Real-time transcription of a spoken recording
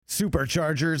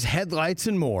superchargers, headlights,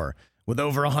 and more. With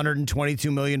over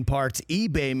 122 million parts,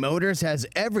 eBay Motors has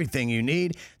everything you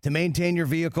need to maintain your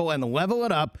vehicle and level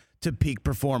it up to peak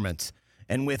performance.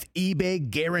 And with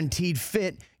eBay Guaranteed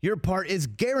Fit, your part is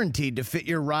guaranteed to fit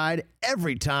your ride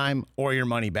every time or your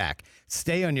money back.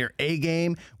 Stay on your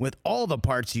A-game with all the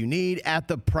parts you need at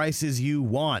the prices you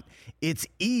want. It's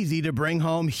easy to bring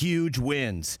home huge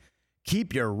wins.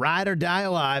 Keep your ride or die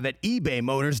alive at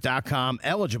ebaymotors.com.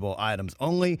 Eligible items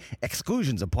only.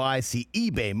 Exclusions apply. See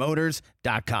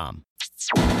ebaymotors.com.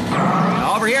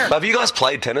 Over here. Have you guys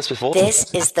played tennis before?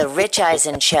 This is the Rich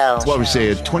Eisen Show. What we say,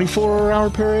 a 24-hour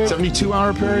period?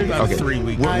 72-hour period? About 3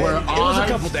 weeks. Where It was a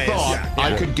couple days.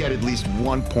 I could get at least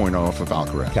 1 point off of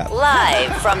Alcaraz.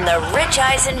 Live from the Rich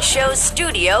Eisen Show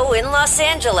studio in Los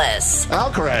Angeles.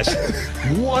 Alcaraz,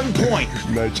 1 point.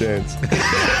 No chance.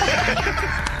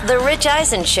 The Rich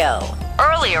Eisen Show.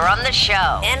 Earlier on the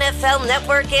show, NFL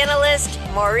Network analyst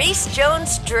Maurice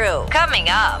Jones-Drew. Coming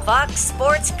up, Fox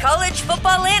Sports college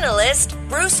football analyst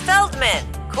Bruce Feldman.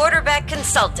 Quarterback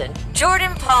consultant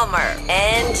Jordan Palmer.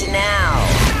 And now,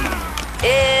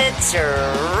 it's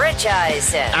Rich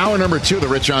Eisen. Hour number 2 of the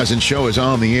Rich Eisen Show is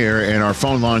on the air, and our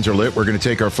phone lines are lit. We're going to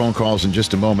take our phone calls in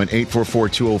just a moment.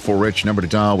 844-204-RICH, number to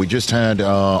dial. We just had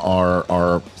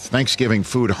our Thanksgiving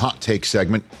food hot take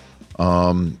segment.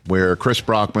 Where Chris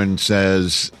Brockman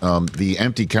says the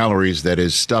empty calories that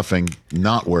is stuffing,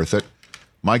 not worth it.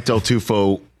 Mike Del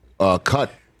Tufo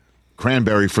cut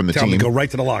Cranberry from the Tell team. him to go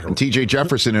right to the locker room. And TJ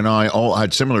Jefferson and I all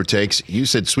had similar takes. You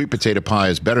said sweet potato pie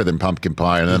is better than pumpkin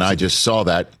pie, and then I just saw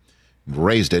that,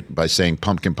 raised it by saying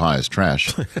pumpkin pie is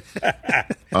trash.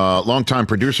 Longtime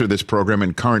producer of this program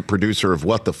and current producer of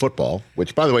What the Football,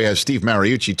 which, by the way, has Steve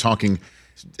Mariucci telling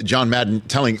John Madden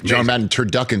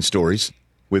turducken stories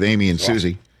with Amy and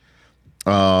Susie.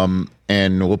 And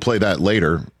we'll play that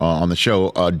later on the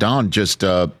show. Don just,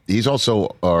 he's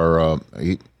also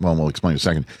we'll explain in a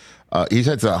second. He's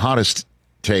had the hottest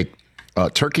take.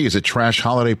 Turkey is a trash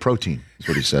holiday protein, is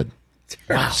what he said.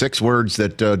 Wow. 6 words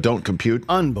that don't compute.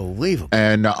 Unbelievable.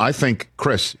 And I think,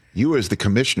 Chris, you as the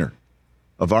commissioner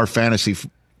of our fantasy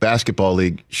basketball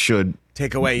league should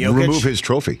take away Jokic? Remove his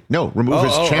trophy. No, remove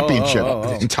his championship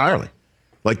entirely.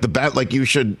 Like you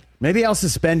should. Maybe I'll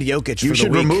suspend Jokic for the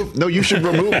week.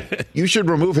 You should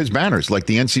remove his banners like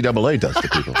the NCAA does to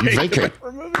people. You vacate.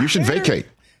 You should vacate.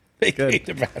 Vacate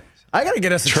the banners. I got to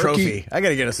get us a trophy.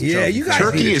 Yeah, you guys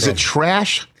Turkey is a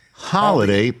trash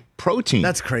holiday protein.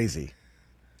 That's crazy.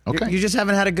 Okay. You just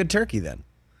haven't had a good turkey then.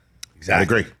 Exactly. I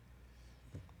agree.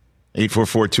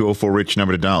 844-204-RICH,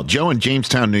 number to dial. Joe in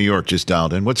Jamestown, New York just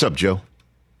dialed in. What's up, Joe?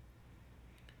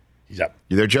 He's up.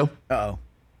 You there, Joe? Uh-oh.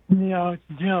 Yeah, it's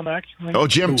Jim, actually. Oh,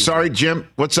 Jim. Sorry, Jim.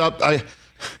 What's up?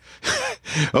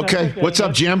 Okay. What's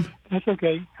up, Jim? That's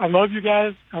okay. I love you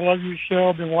guys. I love your show.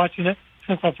 I've been watching it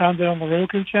since I found it on the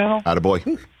Roku channel.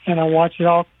 Attaboy. And I watch it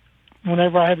all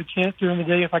whenever I have a chance during the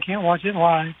day if I can't watch it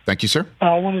live. Thank you, sir.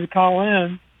 I wanted to call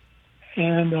in,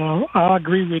 and I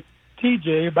agree with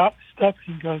TJ about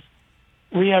stuffing because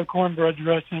we have cornbread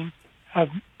dressing.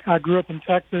 I grew up in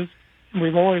Texas, and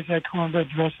we've always had cornbread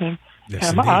dressing.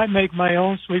 Yes, and I make my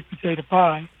own sweet potato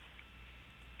pie.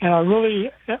 And I'm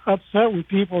really upset with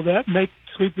people that make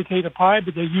sweet potato pie,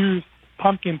 but they use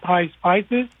pumpkin pie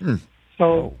spices.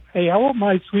 So, hey, I want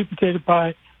my sweet potato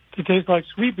pie to taste like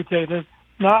sweet potatoes,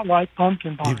 not like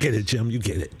pumpkin pie. You get it, Jim. You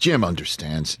get it. Jim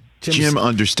understands. Jim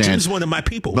understands. Jim's one of my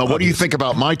people. Now, what do you think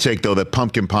about my take, though, that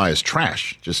pumpkin pie is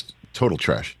trash? Just total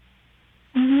trash.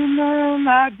 No,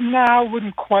 I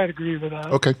wouldn't quite agree with that.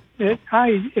 Okay. If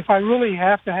I really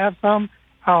have to have some,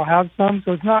 I'll have some.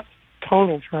 So it's not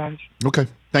total trash. Okay.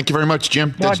 Thank you very much,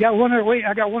 Jim. I got one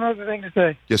other thing to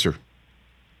say. Yes, sir.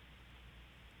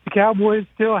 The Cowboys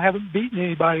still haven't beaten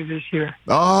anybody this year.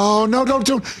 Oh, no, don't.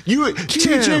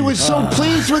 TJ was so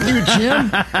pleased with you,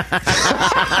 Jim.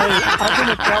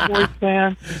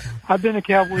 I've been a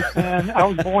Cowboys fan. I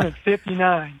was born in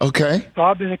 59. Okay. So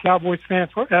I've been a Cowboys fan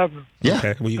forever. Yeah.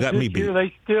 Okay. Well, you got me beat.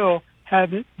 They still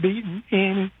haven't beaten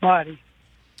anybody.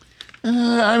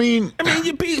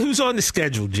 You beat who's on the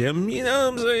schedule, Jim. You know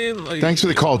what I'm saying? Thanks for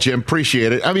the call, Jim.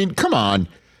 Appreciate it. I mean, come on.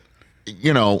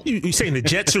 You saying the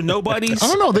Jets are nobodies? I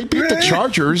don't know. They beat the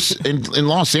Chargers in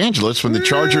Los Angeles when the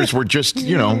Chargers were just,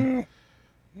 were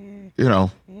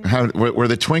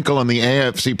the twinkle in the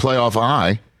AFC playoff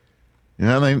eye. They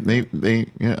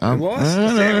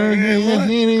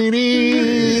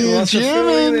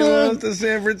lost to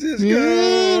San Francisco.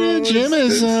 Jim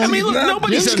is.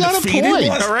 Nobody's Jim's got undefeated. a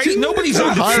point. All right, nobody's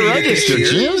high register.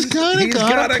 undefeated. Jim's kind of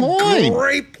got a point. He's got a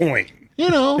great point.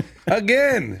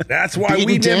 Again, that's why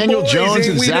we Daniel Jones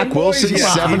and Zach Wilson,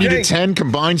 Yeah. 70-10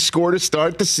 combined score to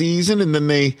start the season, and then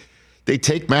they they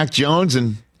take Mac Jones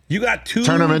and You got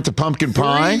turn him into pumpkin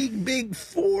pie. Big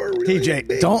four. Really TJ,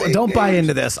 big, don't buy names.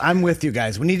 into this. I'm with you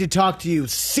guys. We need to talk to you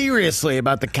seriously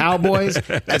about the Cowboys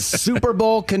as Super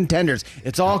Bowl contenders.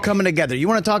 It's all coming together. You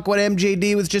want to talk what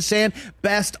MJD was just saying?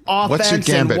 Best offense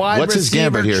and wide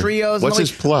receiver trios. What's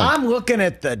his plug? I'm looking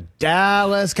at the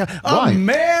Dallas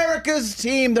America's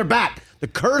team. They're back. The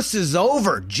curse is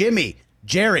over. Jimmy,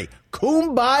 Jerry,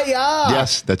 kumbaya.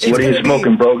 Yes, that's What right. are you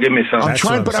smoking, bro? Give me some. I'm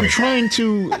trying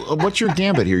to. What's your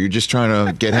gambit here? You're just trying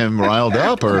to get him riled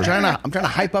up, or I'm trying to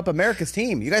hype up America's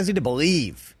team. You guys need to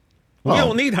believe. We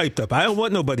don't need hyped up. I don't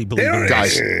want nobody believing.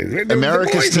 guys?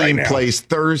 America's team plays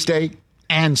Thursday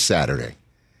and Saturday.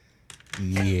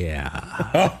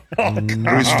 Yeah.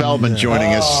 Bruce Feldman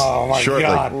joining us shortly.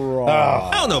 I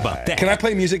don't know about that. Can I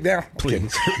play music now?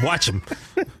 Please watch him.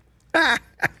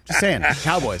 Just saying,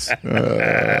 Cowboys.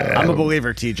 I'm a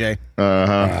believer, TJ.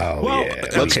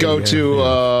 Let's go to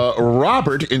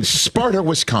Robert in Sparta,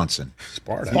 Wisconsin.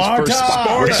 Sparta.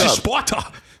 What's up?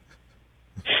 Sparta.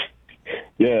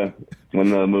 Yeah, when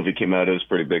the movie came out, it was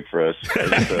pretty big for us.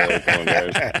 Come on,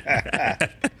 guys.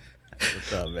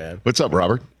 What's up, man? What's up,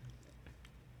 Robert?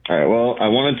 All right, well, I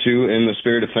wanted to, in the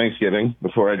spirit of Thanksgiving,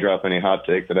 before I drop any hot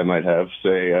take that I might have,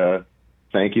 say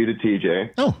thank you to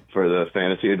TJ for the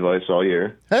fantasy advice all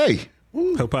year. Hey.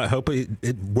 Hope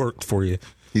it worked for you.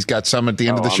 He's got some at the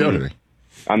end of the show today.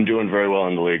 I'm doing very well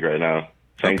in the league right now,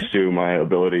 thanks to my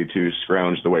ability to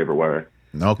scrounge the waiver wire.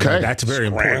 Okay. That's very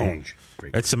important.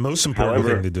 That's the most important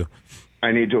thing to do.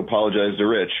 I need to apologize to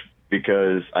Rich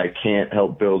because I can't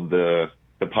help build the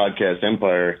podcast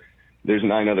empire. There's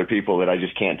 9 other people that I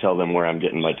just can't tell them where I'm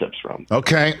getting my tips from.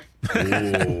 Okay.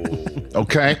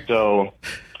 Okay. So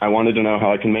I wanted to know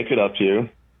how I can make it up to you.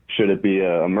 Should it be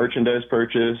a merchandise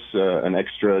purchase, an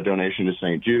extra donation to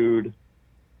St. Jude?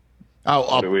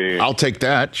 I'll take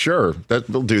that. Sure,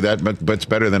 we'll do that. But it's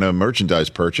better than a merchandise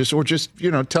purchase, or just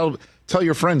tell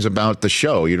your friends about the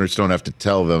show. You just don't have to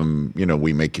tell them.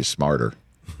 We make you smarter,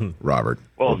 Robert.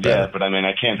 Well, yeah, but I mean,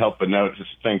 I can't help but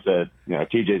think that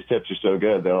TJ's tips are so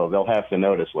good they'll have to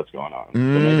notice what's going on. So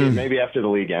maybe after the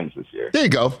league ends this year. There you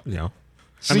go.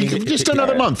 See, just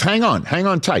another month. Hang on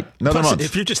tight. Another month.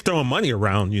 If you're just throwing money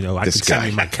around, I can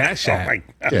send you my cash app.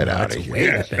 Get out of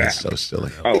here. That's so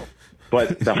silly. Oh,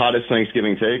 but the hottest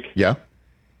Thanksgiving take? Yeah.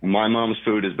 My mom's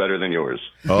food is better than yours.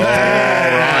 All right.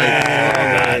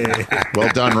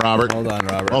 Well done, Robert.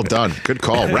 Well done. Good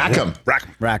call. Rack him.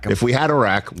 Rack him. If we had a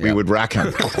rack, we would rack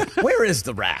him. Where is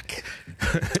the rack?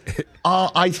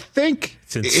 I think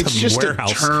it's just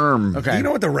warehouse. a term. Okay. You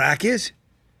know what the rack is?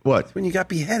 What? When you got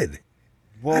beheaded.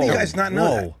 Whoa. How do you guys not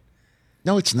know that?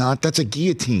 No, it's not. That's a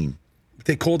guillotine.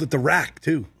 They called it the rack,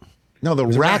 too. No, the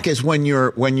rack is when you're.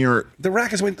 The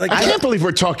rack is when. Like, I can't believe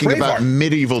we're talking about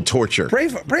medieval torture.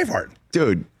 Braveheart.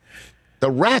 Dude. The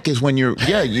rack is when you're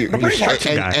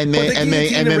and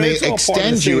they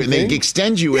extend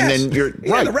you and then you're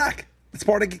right. The rack.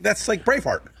 That's like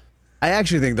Braveheart. I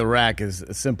actually think the rack is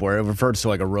simpler. It refers to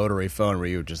like a rotary phone where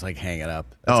you just like hang it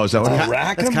up. Is that what it is?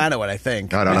 That's kind of what I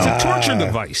think. I don't know. It's a torture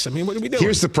device. I mean, what are we doing?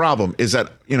 Here's the problem: is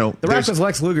that the rack was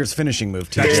Lex Luger's finishing move.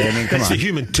 Too. I mean, come that's on. the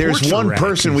human. There's one rack,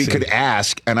 person we see. could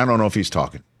ask, and I don't know if he's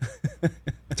talking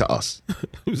to us.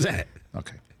 Who's that?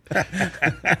 Okay.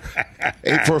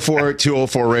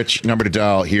 844-204-RICH, number to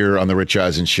dial here on the Rich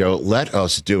Eisen Show. Let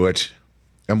us do it.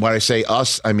 And when I say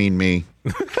us, I mean me.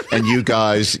 And you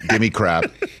guys give me crap.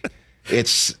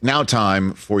 It's now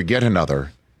time for yet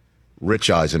another Rich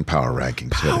Eisen Power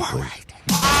Rankings. Power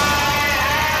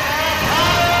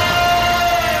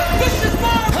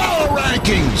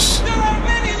Rankings. There are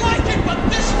many like it, but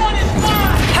this one is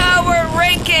mine. Power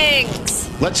Rankings.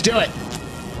 Let's do it.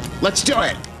 Let's do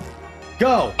it.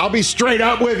 Go. I'll be straight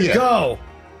up with you. Go.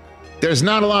 There's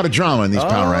not a lot of drama in these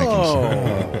Power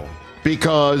Rankings.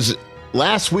 Because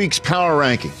last week's Power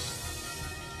Rankings,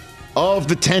 of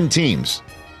the 10 teams,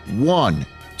 1,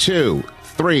 2,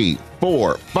 3,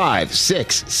 4, 5,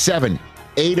 6, 7,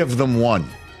 8 of them won,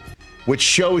 which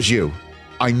shows you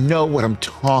I know what I'm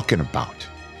talking about.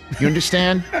 You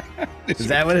understand? Is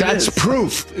that what it is? That's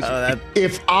proof.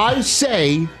 If I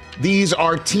say these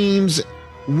are teams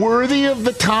worthy of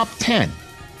the top 10,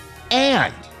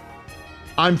 and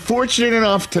I'm fortunate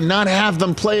enough to not have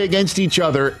them play against each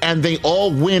other, and they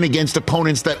all win against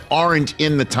opponents that aren't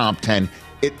in the top 10,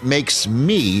 it makes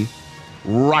me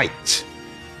right.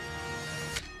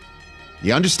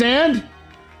 You understand?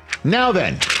 Now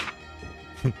then,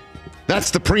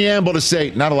 that's the preamble to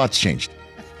say not a lot's changed.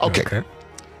 Okay.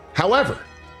 However,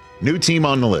 new team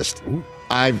on the list.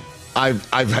 I've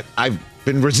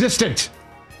been resistant.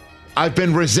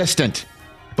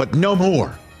 But no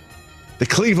more. The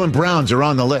Cleveland Browns are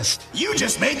on the list. You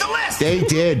just made the list. They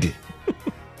did.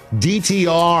 They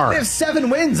DTR. have 7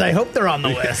 wins. I hope they're on the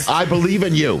list. I believe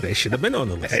in you. They should have been on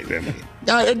the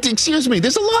list. Excuse me.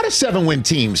 There's a lot of 7-win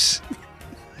teams.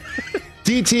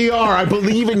 DTR, I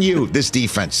believe in you. This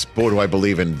defense. Boy, do I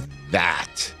believe in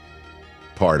that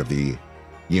part of the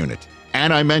unit.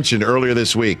 And I mentioned earlier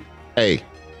this week, hey,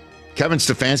 Kevin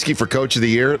Stefanski for Coach of the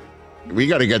Year. We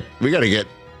got to get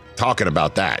talking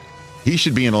about that. He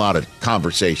should be in a lot of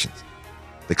conversations.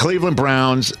 The Cleveland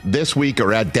Browns this week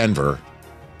are at Denver.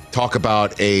 Talk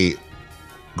about a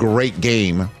great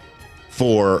game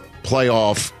for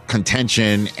playoff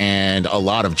contention and a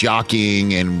lot of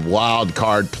jockeying and wild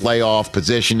card playoff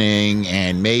positioning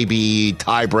and maybe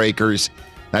tiebreakers.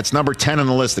 That's number 10 on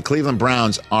the list. The Cleveland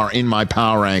Browns are in my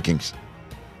power rankings.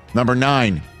 Number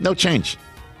 9, no change.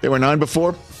 They were 9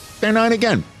 before. They're 9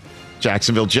 again.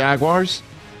 Jacksonville Jaguars.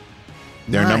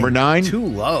 They're number 9. Too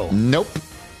low. Nope.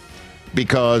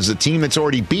 Because the team that's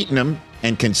already beaten them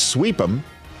and can sweep them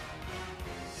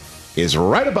is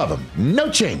right above them. No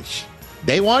change.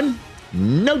 Day 1,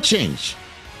 no change.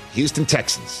 Houston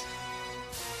Texans.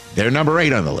 They're number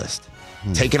 8 on the list.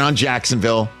 Taking on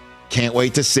Jacksonville. Can't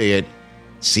wait to see it.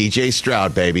 CJ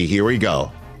Stroud, baby. Here we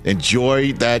go.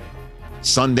 Enjoy that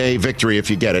Sunday victory if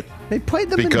you get it. They played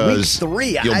them because in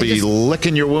week 3. You'll be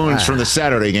licking your wounds from the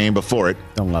Saturday game before it.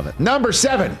 Don't love it. Number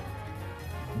 7.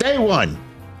 Day 1.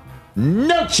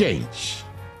 No change.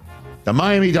 The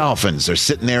Miami Dolphins are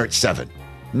sitting there at 7.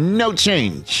 No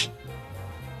change.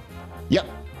 Yep.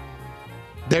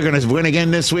 They're going to win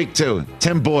again this week, too.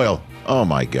 Tim Boyle. Oh,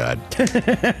 my God.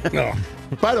 No.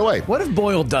 By the way. What if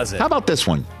Boyle does it? How about this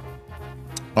one?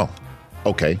 Oh,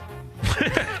 okay.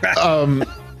 How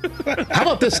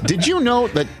about this? Did you know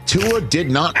that Tua did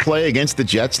not play against the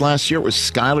Jets last year? It was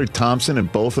Skylar Thompson in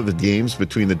both of the games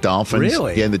between the Dolphins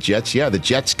and the Jets. Yeah, the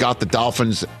Jets got the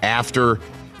Dolphins after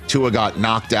Tua got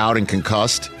knocked out and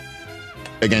concussed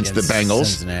against the Bengals.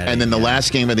 Cincinnati, and then the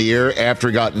last game of the year after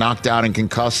he got knocked out and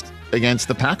concussed against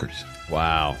the Packers.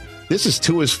 Wow. This is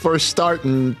Tua's first start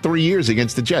in 3 years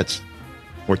against the Jets.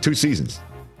 Or 2 seasons.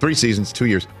 3 seasons, 2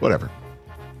 years, whatever.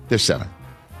 They're 7.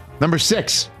 Number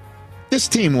 6. This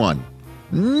team won.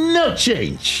 No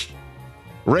change.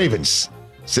 Ravens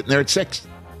sitting there at 6.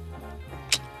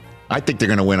 I think they're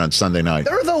going to win on Sunday night.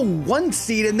 They're the 1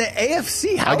 seed in the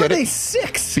AFC. How are they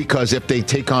 6? Because if they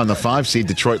take on the 5 seed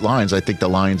Detroit Lions, I think the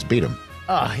Lions beat them.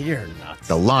 Oh, you're nuts.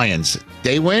 The Lions,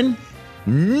 they win.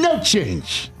 No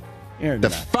change. You're the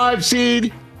nuts. 5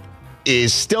 seed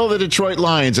is still the Detroit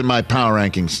Lions in my power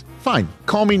rankings. Fine.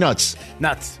 Call me nuts.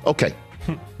 Nuts. Okay.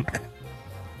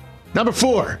 Number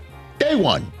 4. Day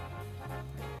 1.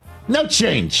 No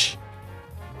change.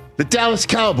 The Dallas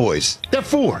Cowboys. They're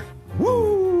 4.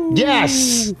 Woo!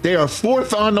 Yes, they are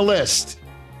 4th on the list.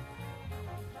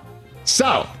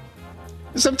 So,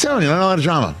 as I'm telling you, not a lot of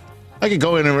drama. I could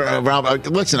go in and around.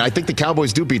 Listen, I think the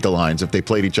Cowboys do beat the Lions if they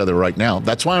played each other right now.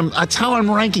 That's how I'm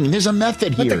ranking. There's a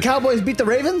method here. But the Cowboys beat the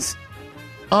Ravens?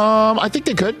 I think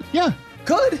they could. Yeah.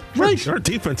 Could. Right. Our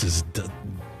defense is.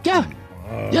 Yeah.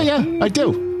 Yeah. I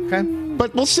do. Okay.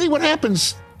 But we'll see what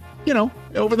happens,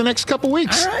 over the next couple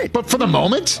weeks. All right. But for the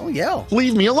moment,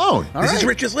 leave me alone. This is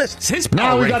Rich's list. It's his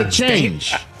Now power we got to rankings,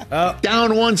 change.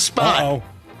 Down 1 spot.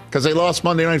 Because they lost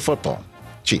Monday Night Football.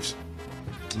 Chiefs.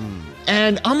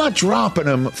 And I'm not dropping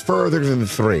them further than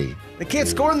 3. They can't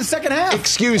score in the second half.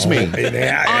 Excuse me.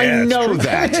 I know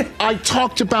that. I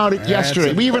talked about it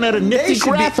yesterday. We even had a nifty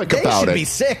graphic about it. They should be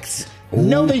 6.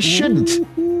 No, they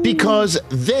shouldn't. Because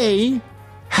they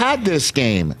had this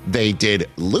game. They did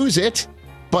lose it,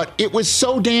 but it was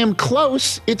so damn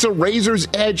close. It's a razor's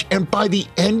edge. And by the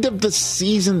end of the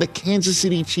season, the Kansas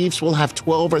City Chiefs will have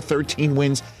 12 or 13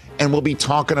 wins. And we'll be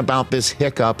talking about this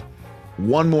hiccup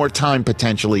one more time,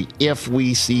 potentially, if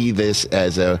we see this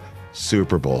as a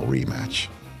Super Bowl rematch.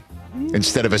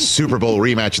 Instead of a Super Bowl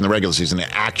rematch in the regular season, an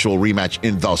actual rematch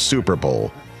in the Super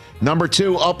Bowl. Number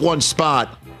 2, up 1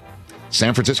 spot.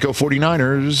 San Francisco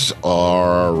 49ers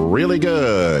are really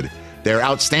good. They're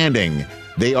outstanding.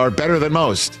 They are better than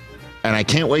most. And I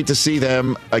can't wait to see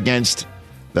them against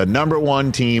the number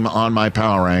 1 team on my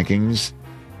power rankings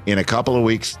in a couple of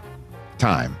weeks'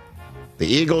 time. The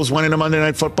Eagles went into Monday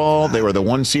Night Football. They were the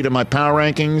 1 seed in my power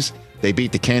rankings. They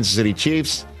beat the Kansas City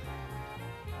Chiefs.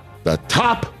 The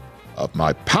top of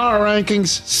my power rankings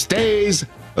stays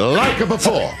like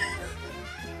before.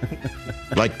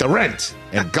 Like The Rent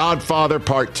and Godfather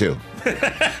Part 2.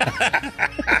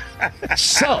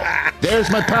 So,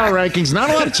 there's my power rankings. Not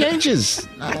a lot of changes.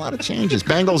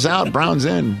 Bengals out, Browns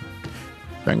in.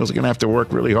 Bengals are going to have to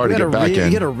work really hard to get back in. You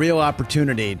get a real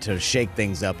opportunity to shake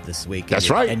things up this week. That's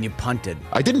right. And you punted.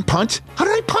 I didn't punt. How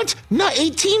did I punt? Not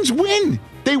 8 teams win.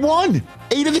 They won.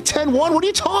 8 of the 10 won. What are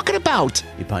you talking about?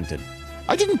 You punted.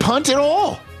 I didn't punt at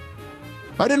all.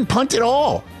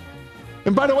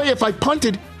 And by the way, if I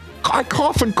punted, I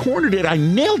coffin cornered it. I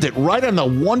nailed it right on the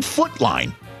 1 foot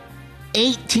line.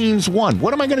 8 teams won.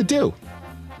 What am I going to do?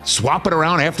 Swap it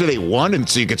around after they won, and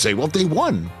so you could say, well, they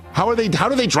won. How do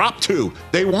they drop 2?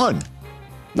 They won.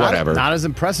 Whatever. Not as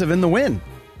impressive in the win.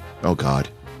 Oh, God.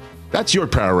 That's your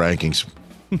power rankings.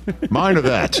 Mine are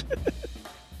that.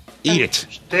 Eat it.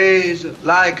 Stays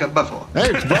like a buffalo.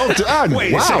 Hey, well done.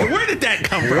 Wait a second. Where did that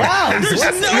come from? Wow.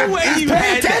 There's no way you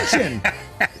had attention.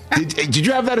 Did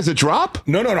you have that as a drop?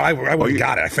 No. I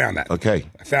got it. I found that. Okay.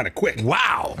 I found it quick.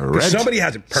 Wow. Somebody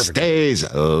has it perfect.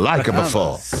 Stays like a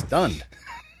buffalo. Stunned.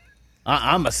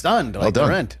 I'm stunned. Like Well done.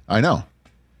 the rent. I know.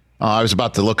 I was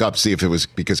about to look up, see if it was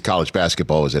because college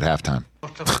basketball was at halftime.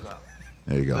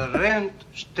 There you go. The rent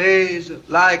stays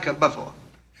like a buffalo.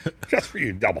 Just for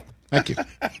you, double. Thank you.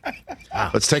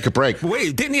 Let's take a break.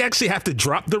 Wait, didn't he actually have to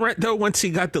drop the rent, though, once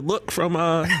he got the look from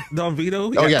Don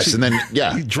Vito? Oh, yes. And then,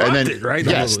 yeah. He dropped it, right?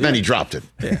 Yes, then he dropped it.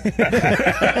 Yeah.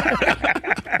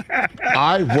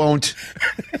 I won't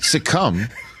succumb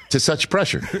to such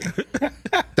pressure.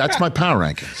 That's my power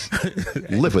rankings.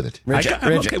 Live with it.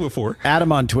 I'm okay with 4.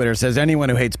 Adam on Twitter says anyone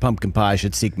who hates pumpkin pie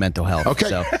should seek mental health. Okay,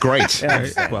 so. great.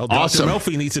 Well, Awesome.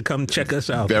 Dr. Melfi needs to come check us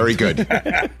out. Very good.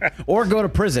 Or go to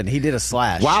prison. He did a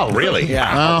slash. Wow, really?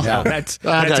 Yeah. Well, Yeah. That's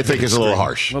I think it's a little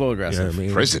harsh. A little aggressive.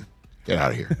 Prison. Get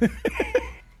out of here.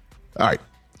 All right.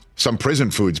 Some prison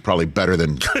food's probably better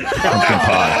than pumpkin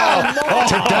pie.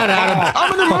 Take that, Adam.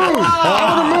 I'm in the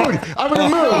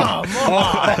mood.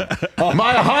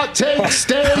 My hot take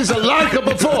stays like a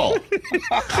buffalo.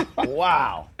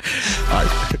 Wow. All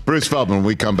right. Bruce Feldman, when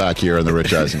we come back here on The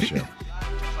Rich Eisen Show.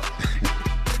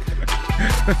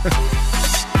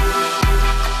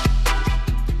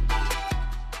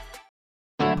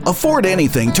 Afford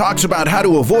Anything talks about how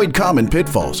to avoid common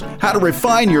pitfalls, how to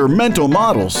refine your mental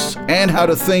models, and how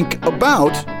to think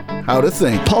about how to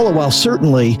think. Paula, while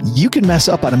certainly you can mess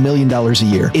up on $1 million a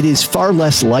year, it is far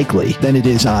less likely than it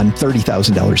is on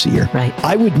 $30,000 a year. Right.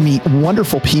 I would meet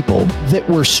wonderful people that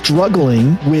were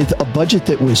struggling with a budget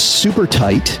that was super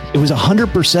tight. It was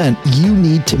 100% you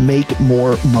need to make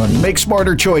more money. Make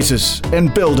smarter choices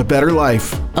and build a better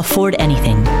life. Afford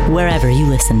Anything, wherever you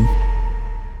listen.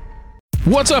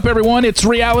 What's up, everyone? It's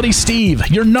Reality Steve,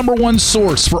 your number one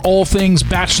source for all things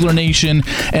Bachelor Nation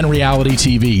and reality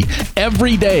TV.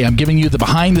 Every day, I'm giving you the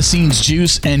behind-the-scenes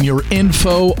juice and your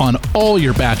info on all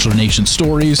your Bachelor Nation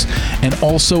stories, and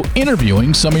also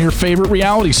interviewing some of your favorite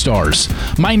reality stars.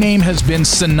 My name has been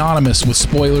synonymous with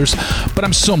spoilers, but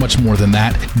I'm so much more than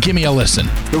that. Give me a listen.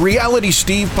 The Reality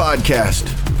Steve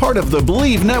Podcast, part of the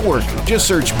Believe Network. Just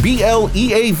search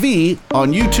BLEAV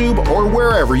on YouTube or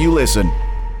wherever you listen.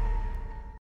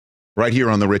 Right here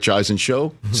on The Rich Eisen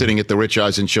Show, sitting at The Rich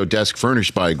Eisen Show desk,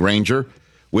 furnished by Grainger.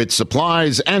 With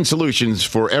supplies and solutions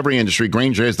for every industry,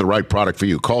 Grainger is the right product for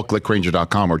you. Call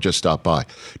clickgrainger.com or just stop by.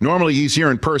 Normally, he's here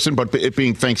in person, but it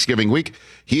being Thanksgiving week,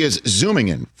 he is zooming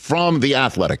in from The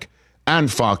Athletic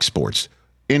and Fox Sports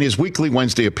in his weekly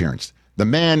Wednesday appearance. The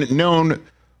man known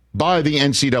by the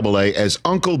NCAA as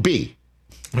Uncle B.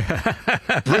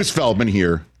 Bruce Feldman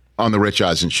here on The Rich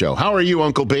Eisen Show. How are you,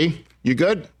 Uncle B? You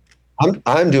good?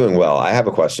 I'm doing well. I have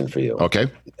a question for you. Okay.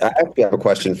 I actually have a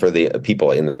question for the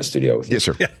people in the studio with you. Yes,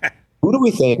 sir. Who do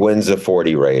we think wins the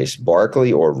 40 race,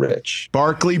 Barkley or Rich?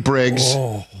 Barkley Briggs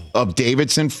of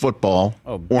Davidson football,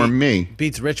 or me.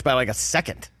 Beats Rich by like a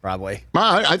second, probably.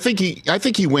 I think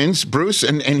he wins, Bruce,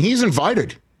 and he's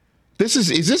invited. Is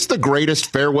this the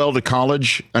greatest farewell to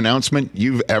college announcement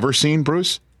you've ever seen,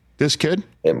 Bruce? This kid?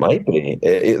 It might be.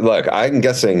 Look, I'm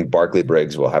guessing Barkley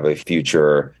Briggs will have a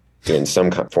future in some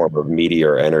form of media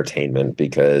or entertainment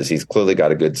because he's clearly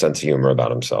got a good sense of humor about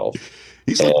himself.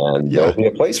 There'll be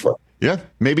a place for him. Yeah,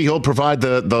 maybe he'll provide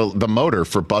the motor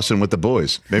for bussing with the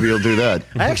boys. Maybe he'll do that.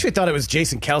 I actually thought it was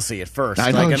Jason Kelsey at first,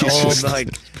 I know, like an Jesus.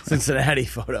 old Cincinnati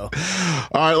photo.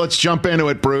 All right, let's jump into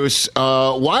it, Bruce.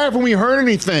 Why haven't we heard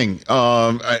anything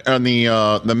on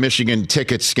the Michigan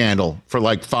ticket scandal for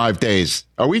like 5 days?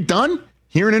 Are we done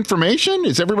hearing information?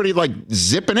 Is everybody like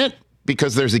zipping it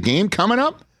because there's a game coming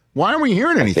up? Why aren't we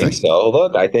hearing anything? I think so.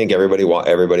 Look, I think everybody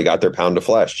got their pound of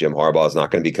flesh. Jim Harbaugh is not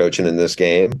going to be coaching in this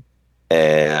game.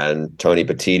 And Tony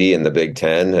Petitti and the Big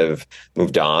Ten have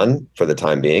moved on for the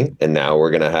time being. And now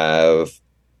we're going to have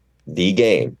the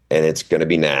game. And it's going to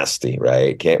be nasty,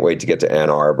 right? Can't wait to get to Ann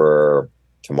Arbor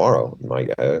tomorrow.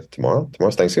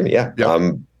 Tomorrow's Thanksgiving. Yeah.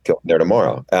 I'm going there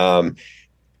tomorrow.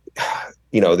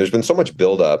 there's been so much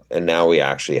buildup, and now we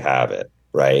actually have it.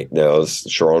 Right.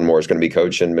 Sharon Moore is going to be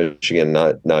coaching Michigan,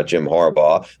 not Jim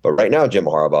Harbaugh. But right now, Jim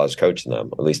Harbaugh is coaching them,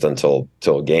 at least until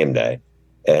game day.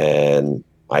 And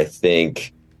I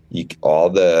think all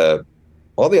the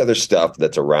other stuff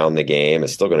that's around the game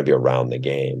is still going to be around the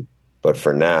game. But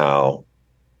for now,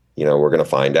 we're going to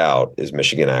find out, is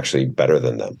Michigan actually better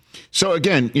than them? So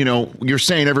again, you're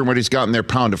saying everybody's gotten their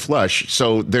pound of flesh,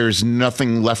 so there's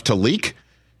nothing left to leak.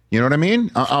 You know what I mean?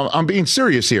 I'm being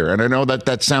serious here, and I know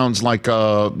that sounds like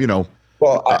well,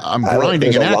 I'm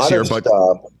grinding an axe here,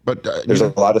 but there's a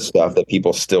lot of stuff that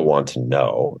people still want to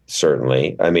know.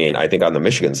 Certainly, I mean, I think on the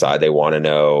Michigan side, they want to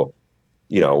know,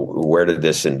 where did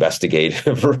this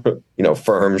investigative,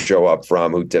 firm show up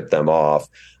from? Who tipped them off?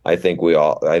 I think we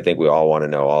all want to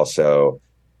know also,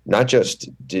 not just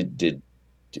did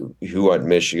who at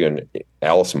Michigan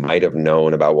else might have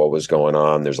known about what was going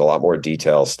on. There's a lot more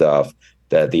detailed stuff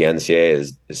that the NCAA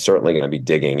is certainly going to be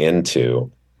digging into.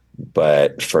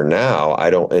 But for now,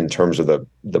 in terms of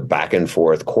the back and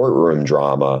forth courtroom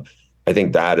drama, I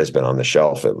think that has been on the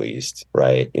shelf at least,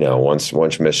 right?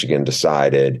 Once Michigan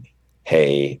decided,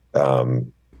 hey,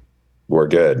 we're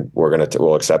good,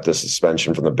 we'll accept the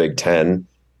suspension from the Big Ten,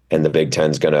 and the Big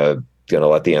Ten's gonna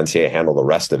let the NCAA handle the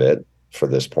rest of it for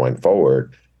this point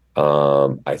forward.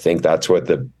 I think that's what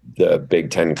the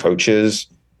Big Ten coaches,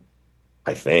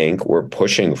 I think, we're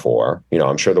pushing for.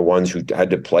 I'm sure the ones who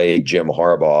had to play Jim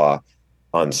Harbaugh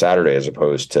on Saturday as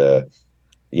opposed to,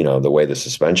 the way the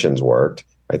suspensions worked,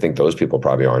 I think those people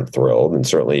probably aren't thrilled. And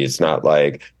certainly it's not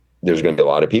like there's going to be a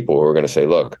lot of people who are going to say,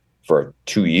 look, for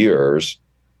 2 years,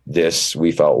 this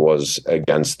we felt was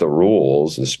against the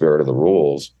rules, the spirit of the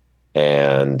rules.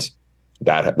 And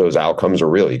that those outcomes are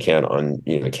real. You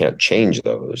can't change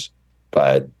those.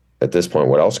 But at this point,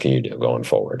 what else can you do going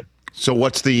forward? So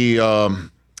what's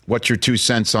your 2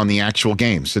 cents on the actual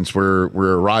game? Since we're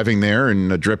arriving there and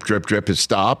the drip has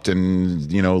stopped, and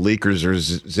leakers are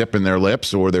zipping their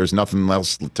lips, or there's nothing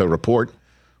else to report.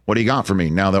 What do you got for me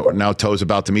now Toe's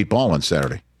about to meet Ball on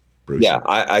Saturday, Bruce? Yeah,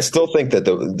 I still think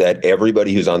that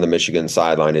everybody who's on the Michigan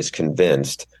sideline is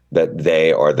convinced that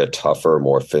they are the tougher,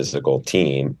 more physical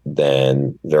team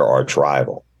than their arch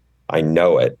rival. I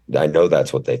know it. I know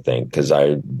that's what they think, because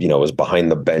I was behind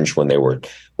the bench when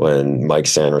Mike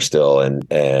Sanderstill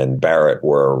and Barrett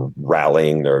were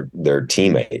rallying their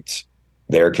teammates.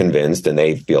 They're convinced, and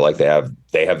they feel like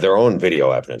they have their own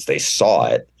video evidence. They saw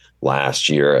it last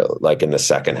year, like in the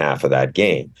second half of that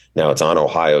game. Now it's on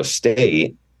Ohio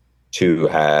State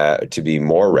to be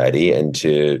more ready and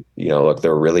to look.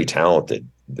 They're really talented.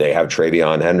 They have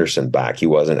Travion Henderson back. He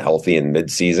wasn't healthy in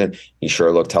midseason. He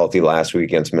sure looked healthy last week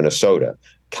against Minnesota.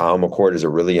 Kyle McCord is a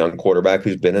really young quarterback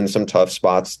who's been in some tough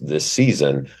spots this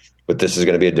season, but this is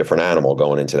going to be a different animal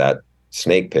going into that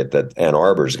snake pit that Ann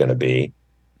Arbor is going to be,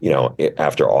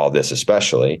 after all this,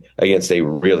 especially against a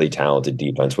really talented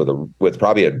defense with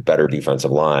probably a better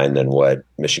defensive line than what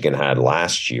Michigan had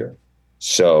last year.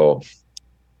 So,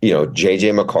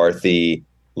 JJ McCarthy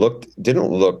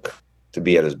didn't look to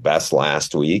be at his best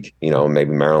last week.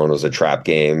 Maybe Maryland was a trap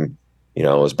game. It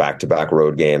was back-to-back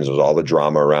road games. It was all the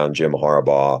drama around Jim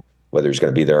Harbaugh, whether he's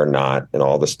going to be there or not, and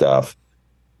all the stuff.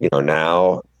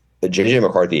 Now J.J.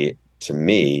 McCarthy, to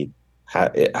me,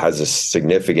 has a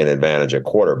significant advantage at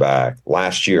quarterback.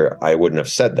 Last year, I wouldn't have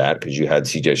said that because you had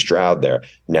C.J. Stroud there.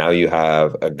 Now you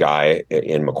have a guy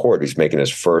in McCord who's making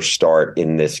his first start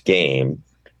in this game.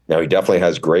 Now, he definitely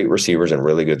has great receivers and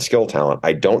really good skill talent.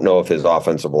 I don't know if his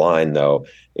offensive line, though,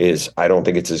 I don't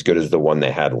think it's as good as the one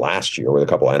they had last year with a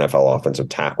couple of NFL offensive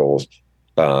tackles.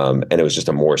 And it was just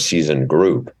a more seasoned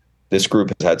group. This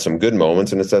group has had some good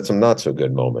moments and it's had some not so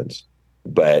good moments.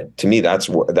 But to me,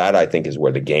 that I think is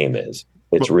where the game is.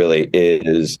 It's really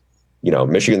is,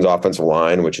 Michigan's offensive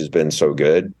line, which has been so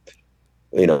good,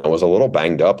 was a little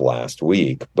banged up last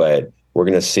week, but we're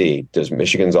going to see, is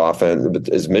Michigan in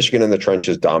the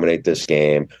trenches dominate this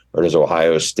game, or does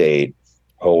Ohio State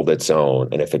hold its own?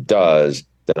 And if it does,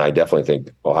 then I definitely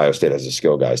think Ohio State has the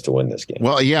skill guys to win this game.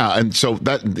 Well, yeah. And so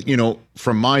that,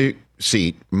 from my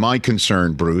seat, my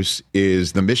concern, Bruce,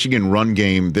 is the Michigan run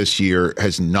game this year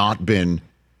has not been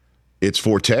its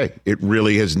forte. It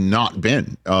really has not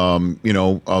been. Corum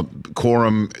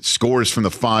scores from the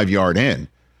 5-yard in,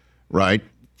 right?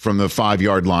 From the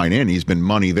 5-yard line in, he's been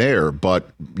money there.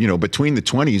 But between the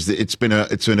 20s, it's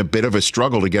been a bit of a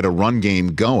struggle to get a run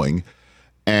game going.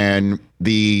 And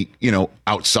the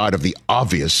outside of the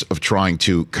obvious of trying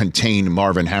to contain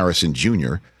Marvin Harrison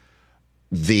Jr.,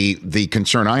 the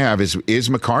concern I have is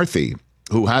McCarthy,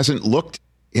 who hasn't looked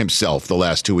himself the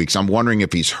last 2 weeks. I'm wondering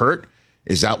if he's hurt,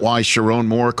 Is that why Sharon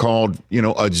Moore called,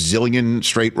 a zillion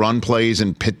straight run plays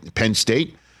in Penn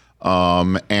State?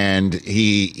 And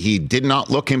he did not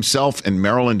look himself in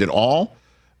Maryland at all.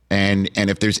 And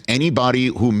if there's anybody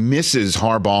who misses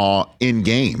Harbaugh in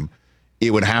game,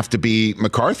 it would have to be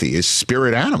McCarthy. His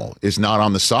spirit animal is not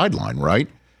on the sideline, right?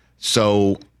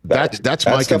 So that's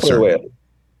my concern.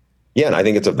 Yeah, and I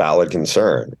think it's a valid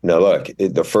concern. Now, look,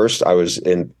 the first I was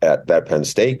in at that Penn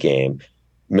State game,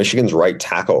 Michigan's right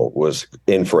tackle was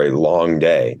in for a long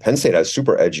day. Penn State has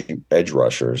super edge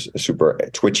rushers, super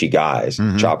twitchy guys.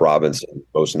 Mm-hmm. Chop Robinson,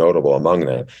 most notable among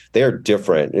them. They are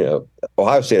different.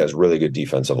 Ohio State has really good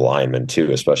defensive linemen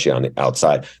too, especially on the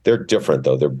outside. They're different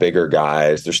though. They're bigger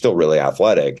guys. They're still really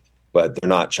athletic, but they're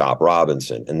not Chop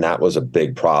Robinson, and that was a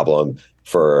big problem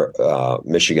for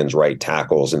Michigan's right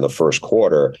tackles in the first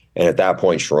quarter. And at that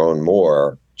point, Sharon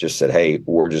Moore just said, "Hey,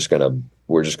 we're just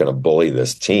gonna bully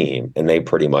this team," and they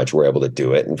pretty much were able to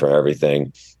do it. And for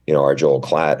everything, our Joel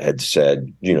Klatt had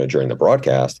said, during the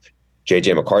broadcast,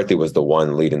 JJ McCarthy was the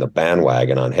one leading the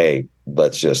bandwagon on, "Hey,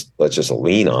 let's just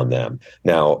lean on them."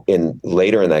 Now,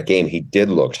 later in that game, he did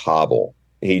look hobbled.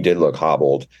 He did look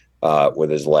hobbled with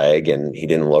his leg, and he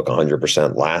didn't look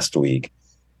 100% last week.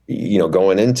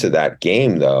 Going into that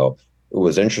game, though, it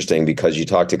was interesting because you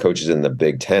talked to coaches in the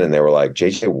Big Ten and they were like,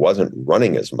 JJ wasn't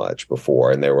running as much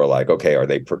before. And they were like, okay, are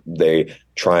they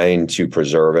trying to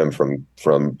preserve him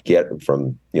from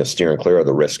steering clear of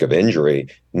the risk of injury,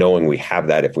 knowing we have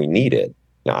that if we need it?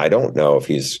 Now, I don't know if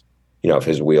he's, if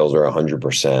his wheels are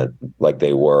 100% like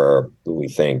they were, we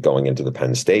think, going into the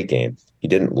Penn State game. He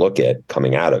didn't look it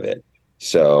coming out of it.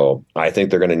 So I think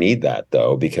they're going to need that,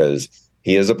 though, because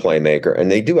he is a playmaker,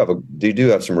 and they do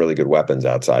have some really good weapons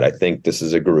outside. I think this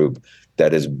is a group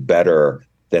that is better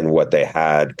than what they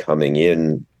had coming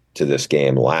in to this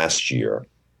game last year.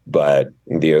 But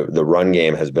the run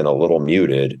game has been a little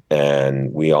muted,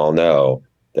 and we all know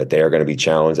that they are going to be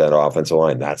challenged at offensive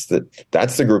line. That's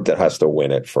the group that has to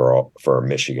win it for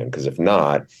Michigan. Because if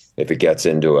not, if it gets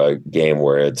into a game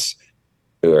where it's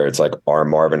like our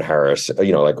Marvin Harris,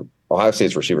 like Ohio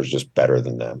State's receivers are just better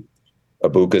than them.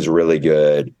 Abuka's really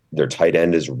good. Their tight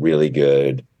end is really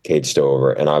good, Cade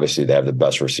Stover, and obviously they have the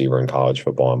best receiver in college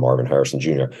football, Marvin Harrison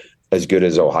Jr. As good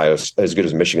as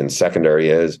Michigan's secondary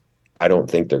is, I don't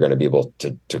think they're going to be able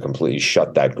to completely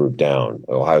shut that group down.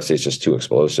 Ohio State's just too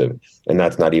explosive, and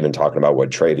that's not even talking about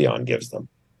what Travion gives them.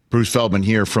 Bruce Feldman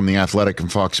here from The Athletic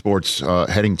and Fox Sports,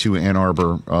 heading to Ann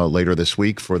Arbor later this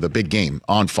week for the big game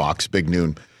on Fox, big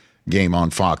noon game on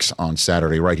Fox on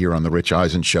Saturday, right here on the Rich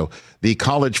Eisen Show. The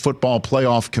College Football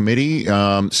Playoff Committee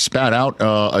spat out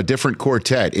a different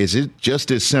quartet. Is it just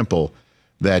as simple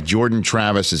that Jordan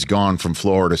Travis is gone from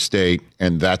Florida State,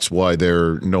 and that's why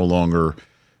they're no longer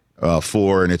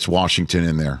 4, and it's Washington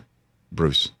in there,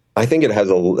 Bruce? I think it has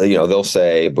they'll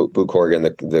say, Boo Corrigan,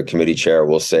 the committee chair,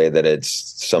 will say that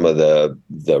it's some of the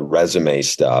resume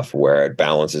stuff where it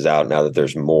balances out now that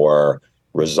there's more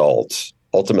results.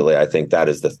 Ultimately, I think that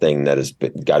is the thing that has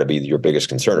got to be your biggest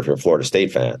concern if you're a Florida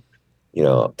State fan.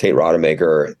 Tate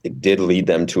Rodemaker, it did lead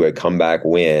them to a comeback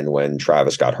win when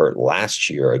Travis got hurt last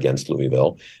year against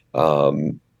Louisville.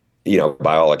 By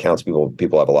all accounts,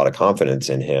 people have a lot of confidence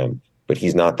in him, but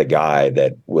he's not the guy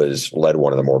that led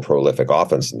one of the more prolific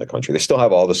offenses in the country. They still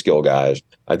have all the skill guys.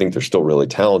 I think they're still really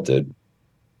talented.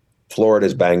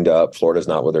 Florida's banged up. Florida's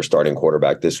not with their starting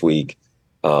quarterback this week.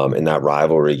 In that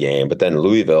rivalry game. But then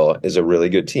Louisville is a really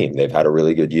good team. They've had a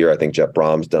really good year. I think Jeff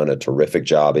Brom's done a terrific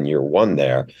job in year one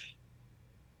there.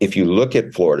 If you look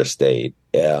at Florida State,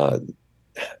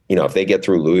 if they get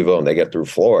through Louisville and they get through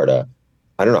Florida,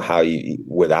 I don't know how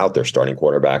without their starting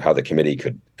quarterback, how the committee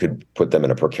could put them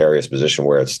in a precarious position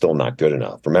where it's still not good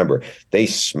enough. Remember, they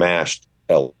smashed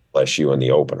LSU in the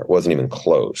opener. It wasn't even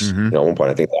close. Mm-hmm. At one point,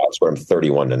 I think they outscored them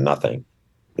 31-0.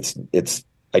 It's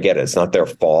I get it. It's not their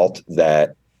fault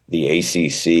that the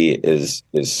ACC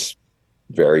is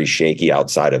very shaky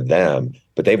outside of them,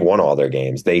 but they've won all their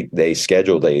games. They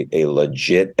scheduled a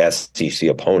legit SEC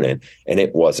opponent, and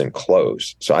it wasn't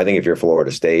close. So I think if you're Florida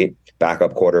State,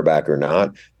 backup quarterback or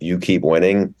not, you keep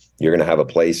winning, you're going to have a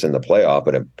place in the playoff,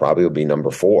 but it probably will be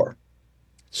number 4.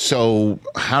 So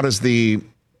how does the,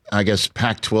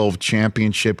 Pac-12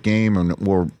 championship game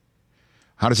or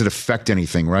how does it affect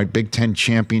anything, right? Big Ten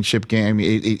championship game.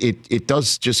 It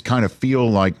does just kind of feel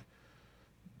like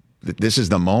this is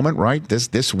the moment, right?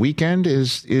 This weekend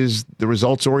is the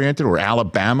results oriented, or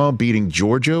Alabama beating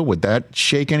Georgia. Would that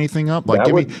shake anything up? Like,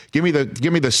 give me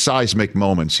the seismic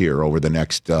moments here over the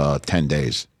next 10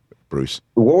 days, Bruce.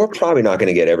 Well, we're probably not going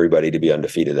to get everybody to be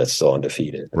undefeated that's still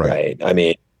undefeated, right? I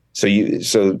mean,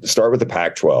 so start with the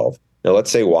Pac-12. Now,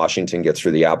 let's say Washington gets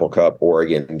through the Apple Cup,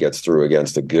 Oregon gets through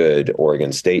against a good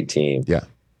Oregon State team. Yeah.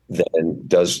 Then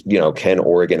can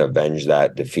Oregon avenge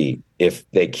that defeat? If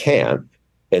they can't,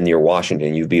 and you're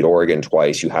Washington, you beat Oregon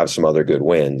twice, you have some other good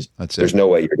wins. There's no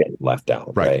way you're getting left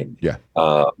out, right? Yeah.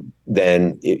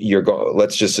 Then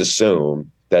let's just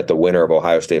assume that the winner of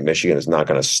Ohio State, Michigan is not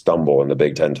going to stumble in the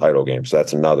Big Ten title game. So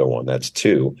that's another one. That's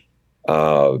two.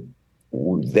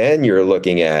 Then you're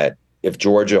looking at, if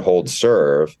Georgia holds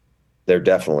serve, they're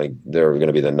going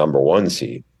to be the number one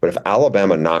seed. But if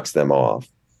Alabama knocks them off,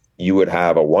 you would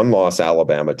have a one-loss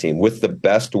Alabama team with the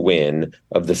best win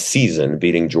of the season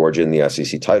beating Georgia in the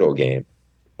SEC title game.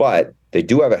 But they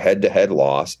do have a head-to-head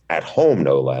loss at home,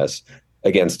 no less,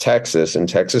 against Texas, and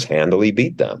Texas handily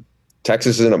beat them.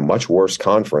 Texas is in a much worse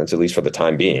conference, at least for the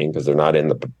time being, because they're not in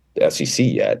the SEC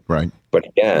yet. Right. But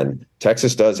again,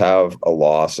 Texas does have a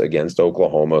loss against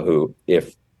Oklahoma, who,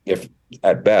 if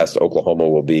at best, Oklahoma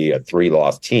will be a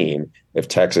 3-loss team if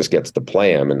Texas gets to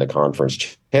play them in the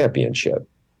conference championship.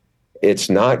 It's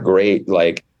not great.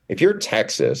 Like, if you're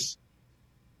Texas,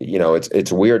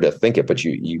 it's weird to think it, but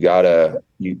you're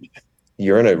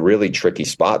in a really tricky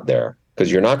spot there,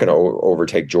 because you're not going to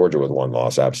overtake Georgia with one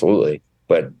loss, absolutely.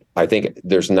 But I think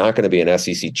there's not going to be an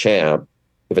SEC champ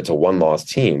if it's a one-loss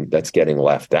team that's getting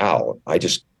left out. I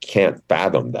just can't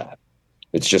fathom that.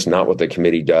 It's just not what the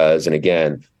committee does. And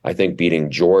again, I think beating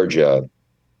Georgia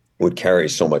would carry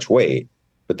so much weight.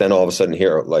 But then all of a sudden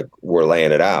here, like, we're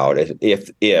laying it out. If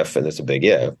and it's a big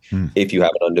if you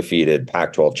have an undefeated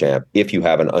Pac-12 champ, if you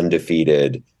have an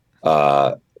undefeated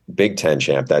Big Ten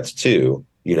champ, that's 2.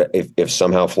 If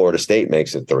somehow Florida State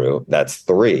makes it through, that's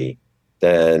 3.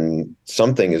 Then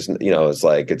something is, it's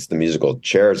like, it's the musical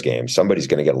chairs game. Somebody's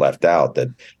going to get left out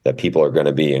that people are going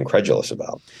to be incredulous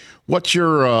about. What's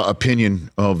your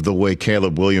opinion of the way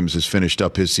Caleb Williams has finished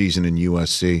up his season in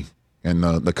USC and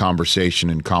the conversation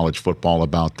in college football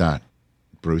about that,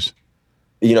 Bruce?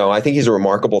 I think he's a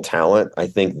remarkable talent. I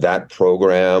think that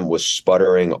program was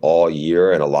sputtering all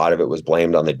year, and a lot of it was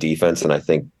blamed on the defense, and I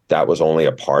think that was only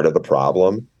a part of the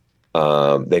problem.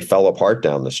 They fell apart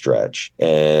down the stretch,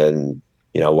 and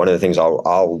one of the things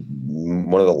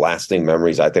one of the lasting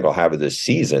memories I think I'll have of this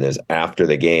season is after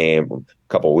the game a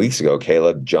couple of weeks ago,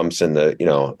 Caleb jumps in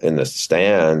the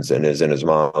stands and is in his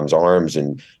mom's arms,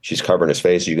 and she's covering his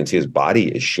face. You can see his body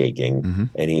is shaking,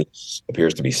 and he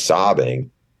appears to be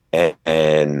sobbing.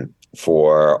 And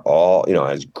for all,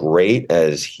 as great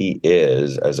as he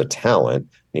is as a talent,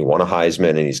 and he won a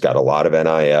Heisman, and he's got a lot of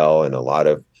NIL and a lot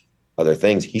of other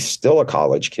things, he's still a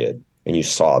college kid, and you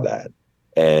saw that.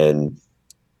 And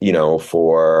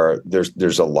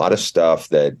there's a lot of stuff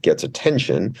that gets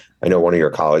attention. I know one of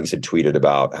your colleagues had tweeted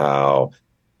about how,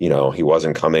 he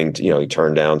wasn't coming to, he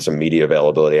turned down some media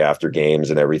availability after games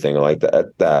and everything like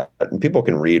that. And people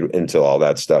can read into all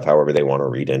that stuff however they want to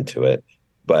read into it.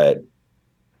 But,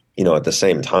 at the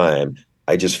same time,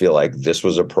 I just feel like this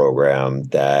was a program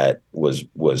that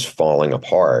was falling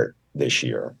apart this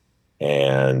year,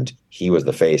 and he was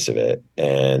the face of it.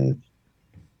 And,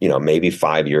 maybe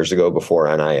 5 years ago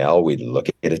before NIL, we'd look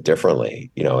at it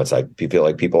differently. It's like, you feel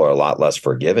like people are a lot less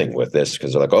forgiving with this,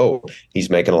 because they're like, oh, he's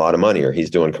making a lot of money, or he's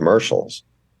doing commercials.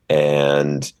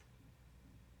 And,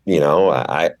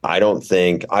 I don't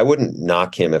think I wouldn't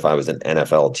knock him if I was an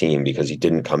NFL team because he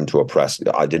didn't come to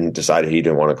I didn't decide he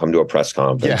didn't want to come to a press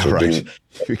conference. Yeah, right.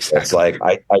 Exactly. It's like,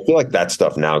 I feel like that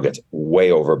stuff now gets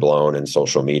way overblown in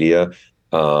social media.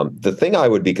 The thing I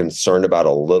would be concerned about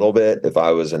a little bit if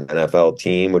I was an NFL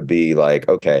team would be like,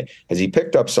 okay, has he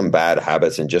picked up some bad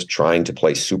habits and just trying to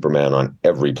play Superman on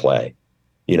every play?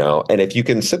 And if you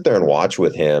can sit there and watch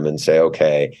with him and say,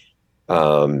 okay,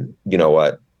 you know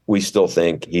what? We still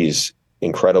think he's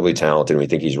incredibly talented. We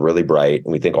think he's really bright.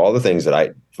 And we think all the things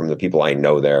that from the people I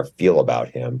know there, feel about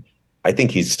him. I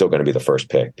think he's still going to be the first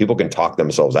pick. People can talk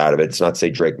themselves out of it. It's not to say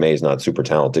Drake May is not super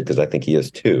talented, because I think he is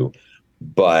too.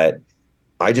 But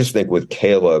I just think with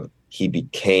Caleb, he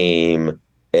became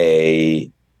a,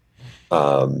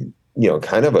 kind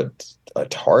of a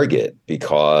target,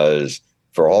 because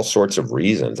for all sorts of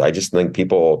reasons. I just think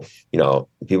people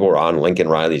were on Lincoln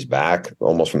Riley's back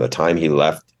almost from the time he